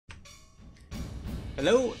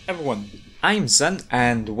Hello everyone, I'm Zen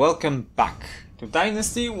and welcome back to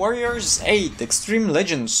Dynasty Warriors 8 Xtreme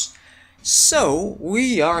Legends. So,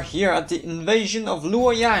 we are here at the invasion of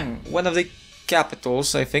Luoyang, one of the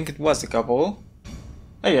capitals, I think it was the capital.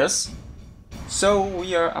 Yes. So,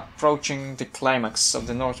 we are approaching the climax of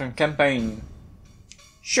the northern campaign.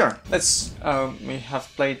 Sure, let's, we have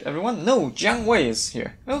played everyone? No, Jiang Wei is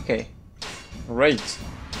here. Okay. Great.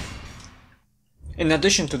 In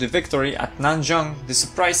addition to the victory at Nanjing, the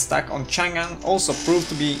surprise attack on Chang'an also proved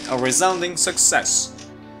to be a resounding success.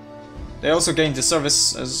 They also gained the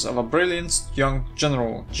services of a brilliant young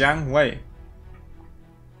general, Jiang Wei.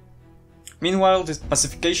 Meanwhile, the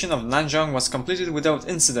pacification of Nanjing was completed without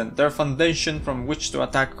incident. Their foundation from which to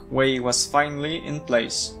attack Wei was finally in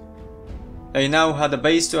place. They now had a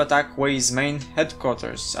base to attack Wei's main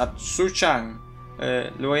headquarters at Suchang,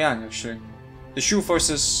 Luoyang actually. The Shu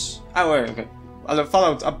forces... okay.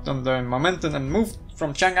 Followed up on their momentum and moved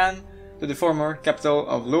from Chang'an to the former capital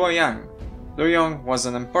of Luoyang. Luoyang was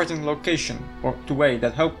an important location to Wei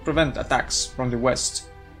that helped prevent attacks from the west.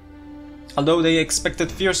 Although they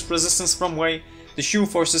expected fierce resistance from Wei, the Shu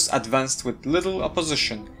forces advanced with little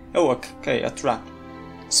opposition. Oh, okay, a trap.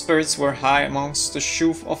 Spirits were high amongst the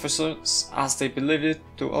Shu officers as they believed it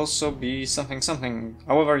to also be something.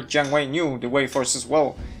 However, Jiang Wei knew the Wei forces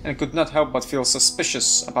well and could not help but feel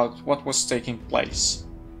suspicious about what was taking place.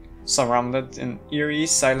 Surrounded in eerie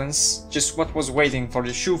silence, just what was waiting for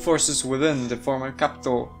the Shu forces within the former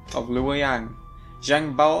capital of Luoyang.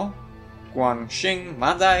 Zhang Bao, Guangxing,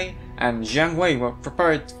 Madai, and Jiang Wei were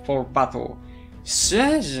prepared for battle.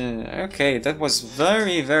 Okay, that was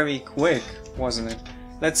very quick, wasn't it?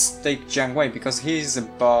 Let's take Jiang Wei because he's the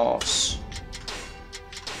boss.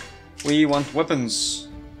 We want weapons,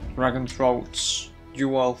 dragon throats,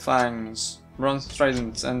 dual fangs, bronze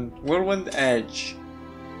trident, and whirlwind edge.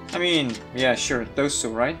 I mean, yeah, sure, those two,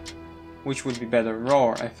 right? Which would be better?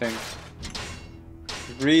 Roar, I think.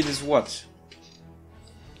 Greed is what?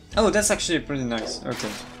 Oh, that's actually pretty nice.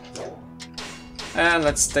 Okay. And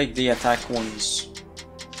let's take the attack ones.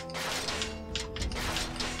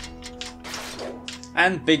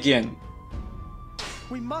 And begin.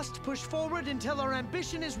 We must push forward until our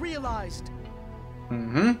ambition is realized.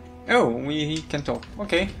 Oh, we can talk.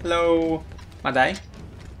 Okay. Hello, Madai.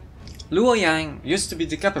 Luoyang used to be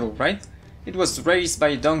the capital, right? It was raised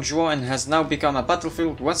by Dongzhuo and has now become a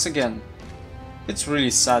battlefield once again. It's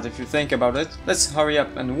really sad if you think about it. Let's hurry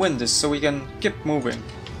up and win this so we can keep moving.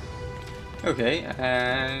 Okay,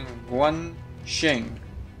 and Guangxing.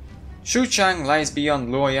 Xuchang lies beyond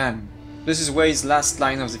Luoyang. This is Wei's last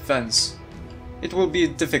line of defense. It will be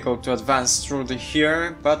difficult to advance through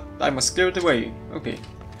here, but I must clear the way. Okay.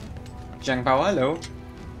 Zhang Bao, hello.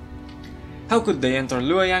 How could they enter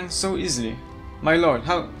Luoyang so easily? My lord,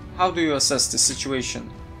 how do you assess the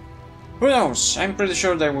situation? Who knows? I'm pretty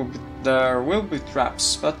sure there will be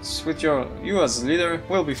traps, but with you as leader,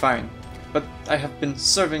 we'll be fine. But I have been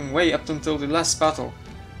serving Wei up until the last battle.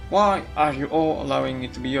 Why are you all allowing me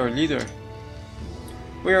to be your leader?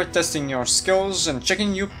 We are testing your skills and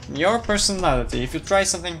checking your personality. If you try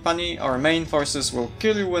something funny, our main forces will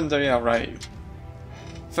kill you when they arrive.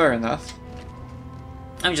 Fair enough.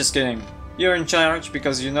 I'm just kidding. You're in charge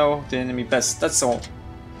because you know the enemy best, that's all.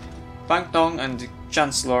 Fang Tong and the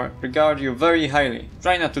Chancellor regard you very highly.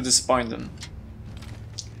 Try not to disappoint them.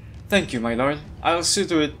 Thank you, my lord. I'll see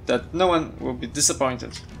to it that no one will be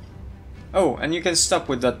disappointed. Oh, and you can stop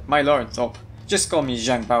with that my lord talk. Just call me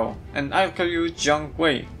Zhang Bao, and I'll call you Jiang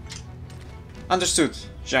Wei. Understood,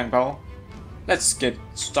 Zhang Bao. Let's get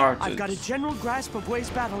started. I've got a general grasp of Wei's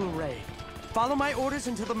battle array. Follow my orders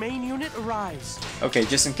until the main unit arrives. Okay,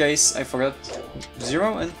 just in case I forgot.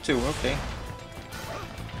 0 and 2, okay.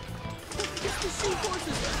 It's the Shu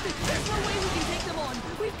forces. There's no way we can take them on.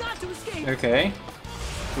 We've got to escape. Okay.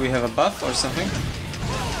 Do we have a buff or something?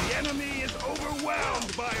 The enemy is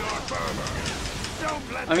overwhelmed by our fervor.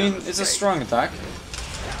 I mean, it's a strong attack.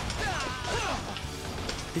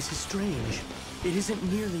 This is strange. It isn't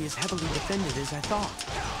nearly as heavily defended as I thought.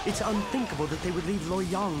 It's unthinkable that they would leave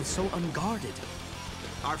Luoyang so unguarded.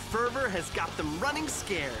 Our fervor has got them running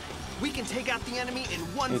scared. We can take out the enemy in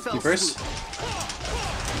one fell Gatekeepers. swoop.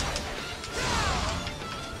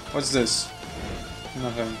 What's this?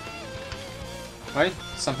 Nothing. Right?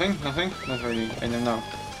 Something? Nothing? Not really. I don't know.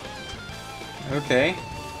 Okay.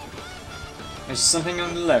 There's something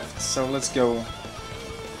on the left, so let's go. Now's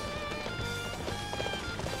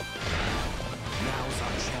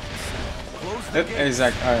our chance. Close the Yep, gate.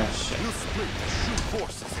 exact. Oh shit. We'll split the Shu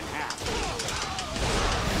forces in half.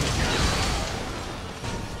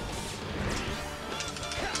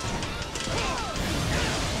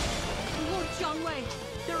 Lord Jiang Wei, way.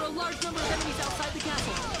 There are a large number of enemies outside the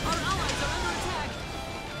castle. Our allies are under attack.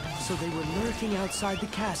 So they were lurking outside the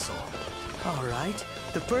castle. All right.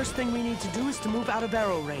 The first thing we need to do is to move out of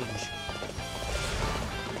arrow range.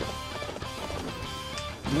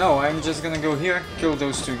 No, I'm just gonna go here, kill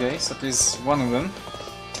those two guys, at least one of them.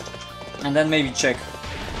 And then maybe check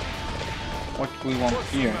what we want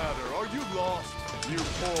What's the here. matter? Are you lost, you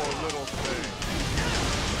poor little thing?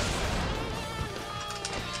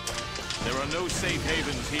 There are no safe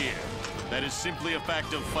havens here. That is simply a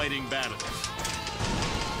fact of fighting battles.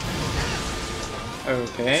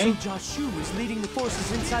 Okay. So Joshu is leading the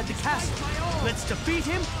forces inside the castle. Let's defeat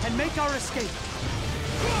him and make our escape.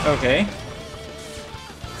 Okay.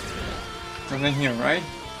 Nothing here, right?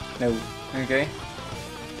 No. Okay.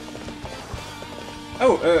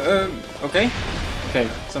 Oh, okay. Okay,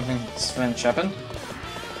 something strange happened.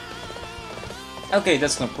 Okay,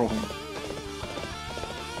 that's no problem.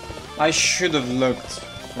 I should have looked,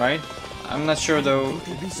 right? I'm not sure though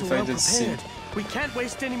They'll be so if I well did see. prepared. We can't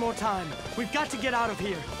waste any more time. We've got to get out of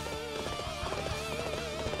here.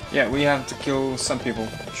 Yeah, we have to kill some people.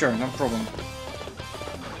 Sure, no problem.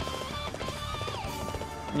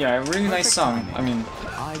 Yeah, a really nice song. I mean,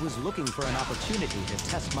 I was looking for an opportunity to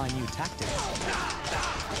test my new tactics.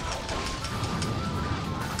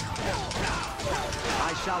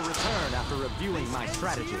 I shall return after reviewing my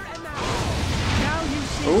strategy. Now you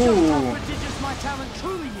see Ooh. just how prodigious my talent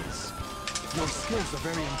truly is. Your skills are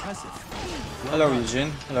very impressive. hello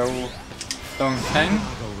Eugene. Hello Dong Tang.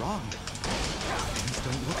 Go wrong. Things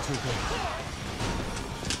don't look too good.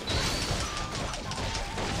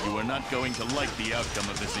 You are not going to like the outcome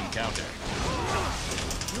of this encounter.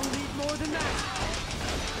 You'll need more than that.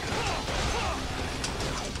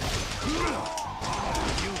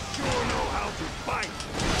 You sure know how to fight.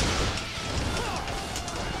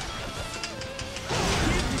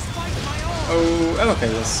 Give this fight my all. Oh,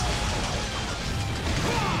 okay, yes.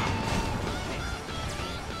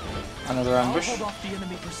 Another I'll ambush. hold off the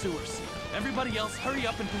enemy pursuers. Everybody else, hurry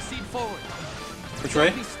up and proceed forward. Which way?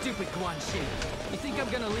 Don't be stupid, Guan Xing. You think I'm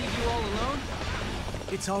gonna leave you all alone?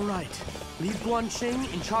 It's all right. Leave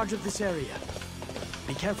Guanxing in charge of this area.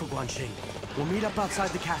 Be careful, Guanxing. We'll meet up outside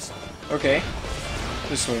the castle. Okay.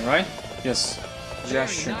 This way, right? Yes. Yeah, Very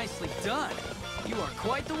sure. nicely done. You are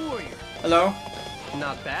quite the warrior. Hello?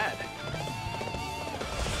 Not bad.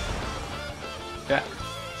 Yeah.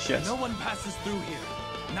 Shit. No one passes through here.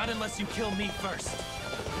 Not unless you kill me first.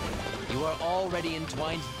 You are already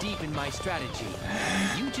entwined deep in my strategy.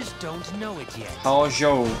 You just don't know it yet. Hao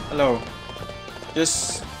Zhou. Hello.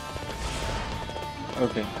 Just...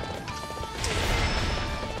 Okay.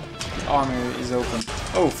 Armor is open.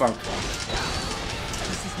 Oh, fuck.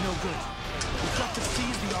 This is no good. We've got to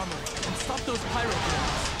seize the armory and stop those pyro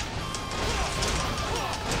grenades.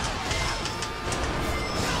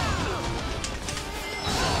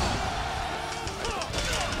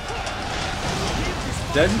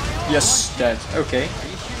 Dead? Yes, dead. Okay. Are you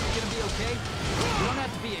sure you're gonna be okay? You don't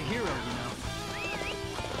have to be a hero, you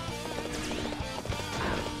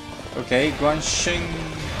know. Okay, Guanxing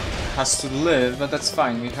has to live, but that's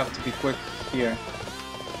fine. We have to be quick here.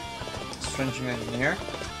 Strange man here.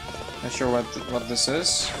 Not sure what this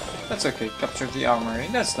is. That's okay. Capture the armory.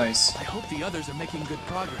 That's nice. I hope the others are making good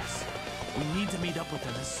progress. We need to meet up with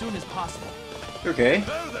them as soon as possible. Okay.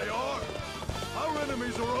 There they are. Our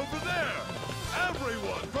enemies are over there.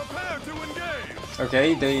 Everyone, prepare to engage.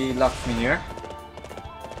 Okay, they locked me here.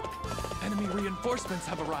 Enemy reinforcements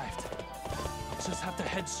have arrived. Just have to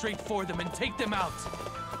head straight for them and take them out.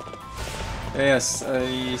 Yes,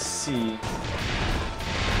 I see.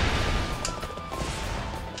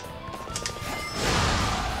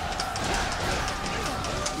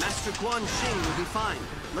 Master Guanxing will be fine.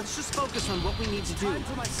 Let's just focus on what we need to do. Time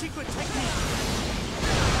for my secret technique.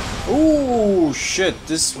 Oh shit!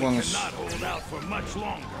 This one is. Cannot hold out for much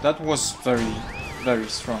longer. That was very, very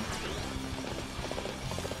strong.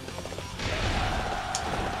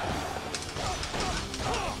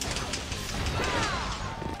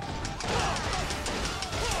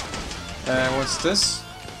 What's this?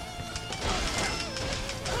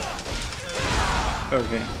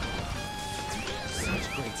 Okay.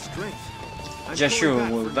 Such great strength. I'm Joshua pulling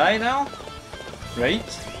back will for die now. Great.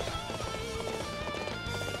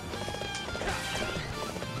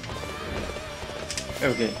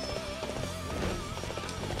 Okay.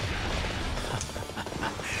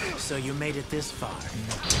 So you made it this far.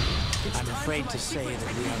 I'm afraid to say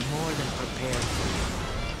that we are more than prepared for you.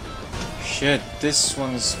 Shit, this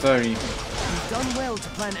one's very. We've done well to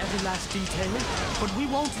plan every last detail, but we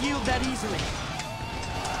won't yield that easily.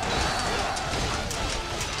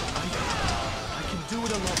 I can do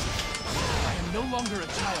it alone. I am I'm no longer a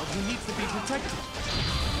child who needs to be protected.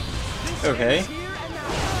 Okay.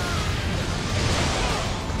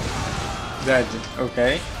 Dead.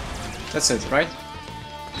 Okay. That's it, right?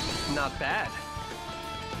 Not bad.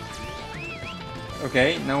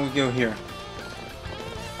 Okay, now we go here.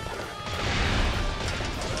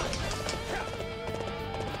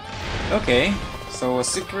 Okay, so a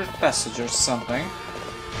secret passage or something.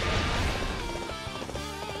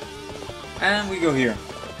 And we go here.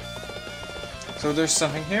 So there's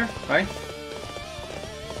something here, right?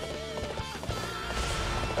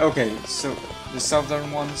 Okay, so the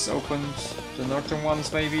southern ones opened, the northern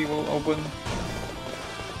ones maybe will open.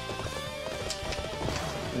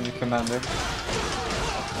 The commander.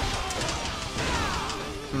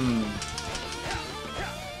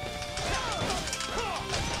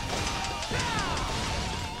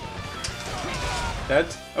 Dead?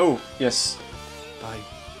 Oh, yes. I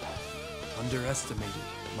underestimated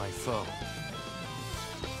my foe.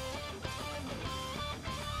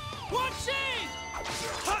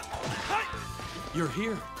 You're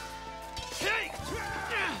here.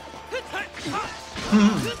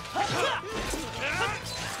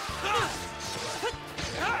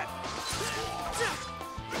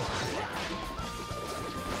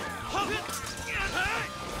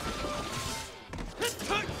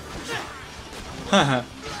 Haha,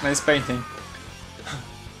 nice painting.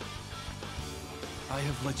 I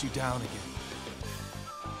have let you down again.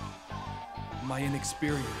 My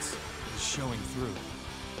inexperience is showing through.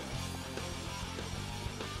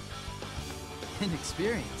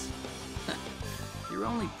 Inexperience? Your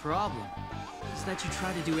only problem is that you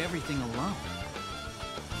try to do everything alone.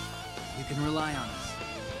 You can rely on us.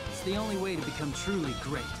 It's the only way to become truly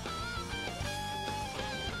great.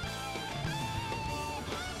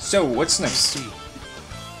 So, what's next? See.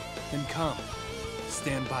 Then come.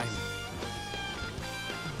 Stand by me.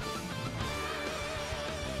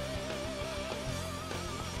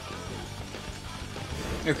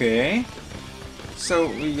 Okay. So,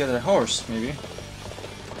 we get a horse, maybe.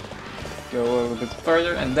 Go a little bit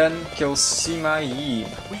further and then kill Sima Yi.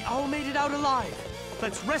 We all made it out alive.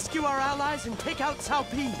 Let's rescue our allies and take out Cao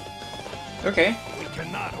Pi. Okay. We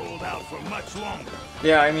cannot hold out for much longer.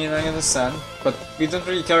 Yeah, I mean, I understand. But we don't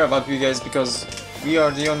really care about you guys because we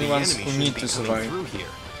are the only ones who need to survive. Through here.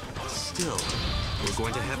 Still, we're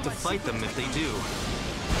going to have to fight them if they do.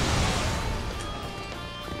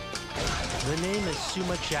 The name is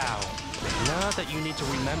Suma Chao. Not that you need to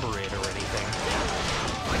remember it or anything.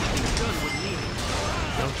 Fighting good would need it.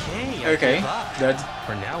 Okay, I Okay, give up. dead.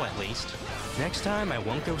 For now, at least. Next time, I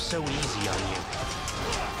won't go so easy on you.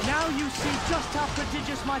 Now you see just how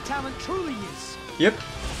prodigious my talent truly is. Yep.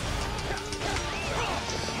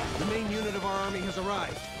 The main unit of our army has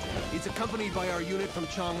arrived. It's accompanied by our unit from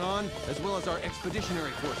Chang'an, as well as our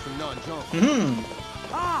expeditionary force from Nanzhong.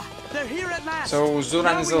 Ah, they're here at last. So Zuran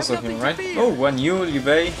Now is we have also nothing here, to right? fear. Oh, Wan Yu, Liu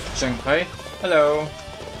Bei, Zheng Fei. Hello.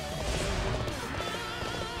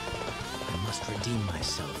 I must redeem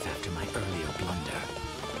myself after my earlier blunder.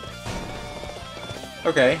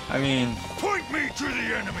 Okay, I mean... Point me to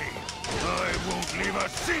the enemy. I won't leave a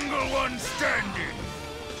single one standing.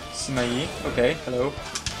 Sima Yi. Okay, hello.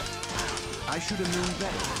 I should have known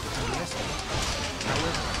better than to underestimate.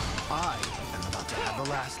 However, I am about to have the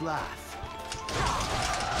last laugh.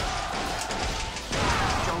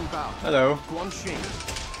 Zhang Bao, Hello. Guanxing,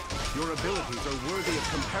 your abilities are worthy of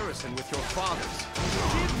comparison with your father's.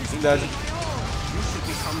 Dead. You should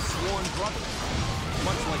become sworn brothers,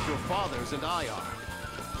 much like your fathers and I are.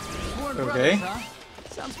 Sworn Okay. brothers, huh?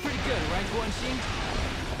 Sounds pretty good, right, Guanxing?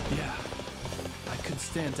 Yeah, I could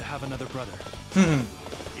stand to have another brother.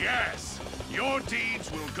 Yes, your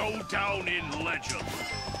deeds will go down in legend.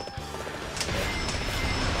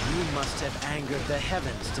 You must have angered the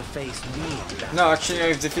heavens to face me. No, actually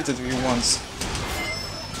I've defeated you once.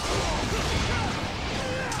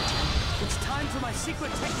 It's time for my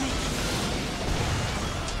secret technique.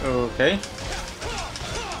 Okay.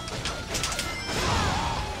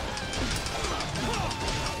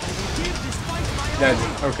 Dead.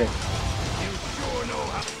 Okay.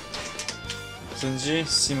 Zunji,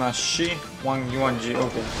 Sima Shi, Wang Yuanji.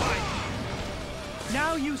 Okay.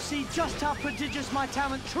 Now you see just how prodigious my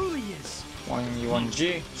talent truly is. Wang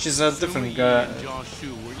Yuanji. She's a different guy.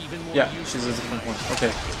 Yeah, she's a different one. Okay.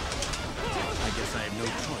 I guess I have no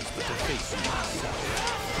choice but to face you.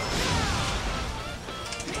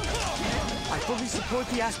 I fully support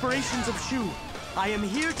the aspirations of Shu. I am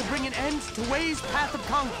here to bring an end to Wei's path of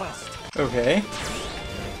conquest. Okay.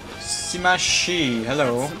 Sima Shi.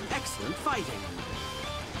 Hello. Some excellent fighting.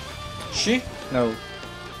 Shi? No.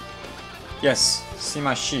 Yes.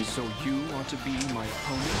 Sima Shi. So you want to be my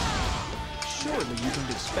opponent? surely you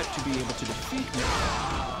don't expect to be able to defeat me.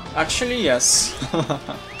 Actually, yes.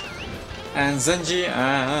 And Zenji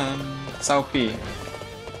and Cao Pi.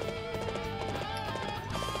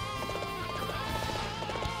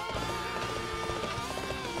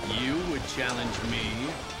 You would challenge me?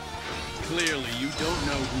 Clearly, you don't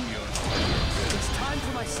know who you're. It's time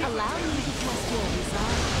for my secret. Allow me to test your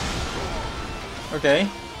resolve. Okay.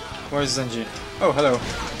 Where's Zenji? Oh, hello.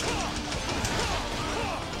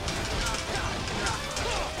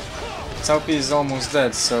 Cao Pi is almost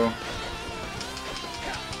dead, so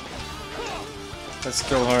let's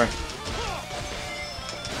kill her.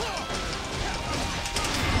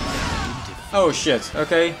 Oh shit,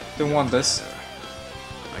 okay, didn't want this.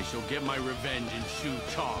 I shall get my revenge in Shu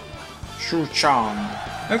Chong. Shu Chong.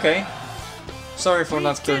 Okay. Sorry for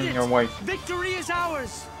not killing your wife. Victory is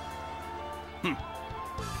ours!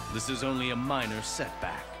 This is only a minor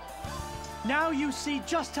setback. Now you see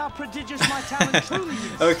just how prodigious my talent truly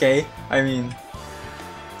is. Okay, I mean,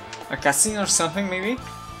 a cutscene or something maybe?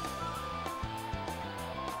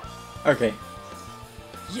 Okay.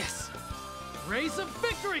 Yes! Raise a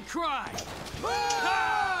victory cry!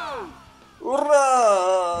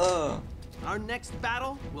 Hurrah! Our next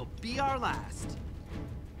battle will be our last.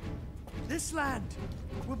 This land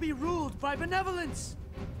will be ruled by benevolence.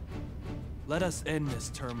 Let us end this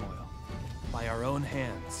turmoil by our own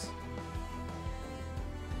hands.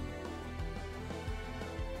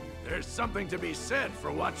 There's something to be said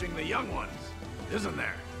for watching the young ones, isn't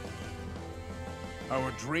there?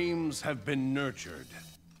 Our dreams have been nurtured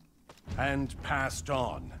and passed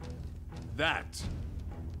on. That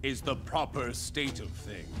is the proper state of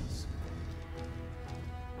things.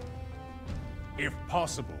 If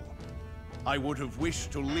possible, I would have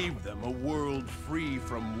wished to leave them a world free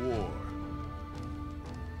from war.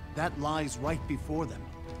 That lies right before them.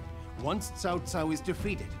 Once Cao Cao is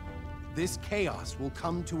defeated, this chaos will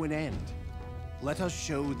come to an end. Let us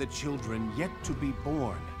show the children yet to be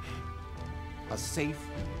born a safe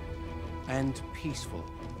and peaceful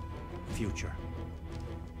future.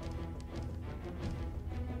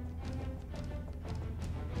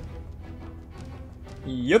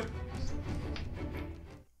 Yep.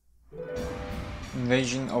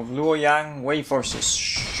 Invasion of Luoyang Wei forces.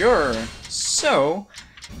 Sure. So,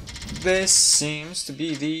 this seems to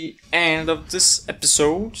be the end of this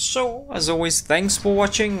episode. So, as always, thanks for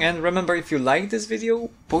watching, and remember, if you liked this video,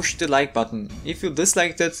 push the like button. If you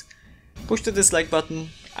disliked it, push the dislike button.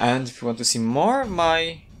 And if you want to see more of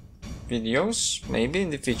my videos, maybe in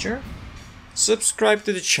the future, subscribe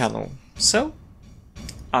to the channel. So,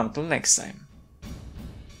 until next time.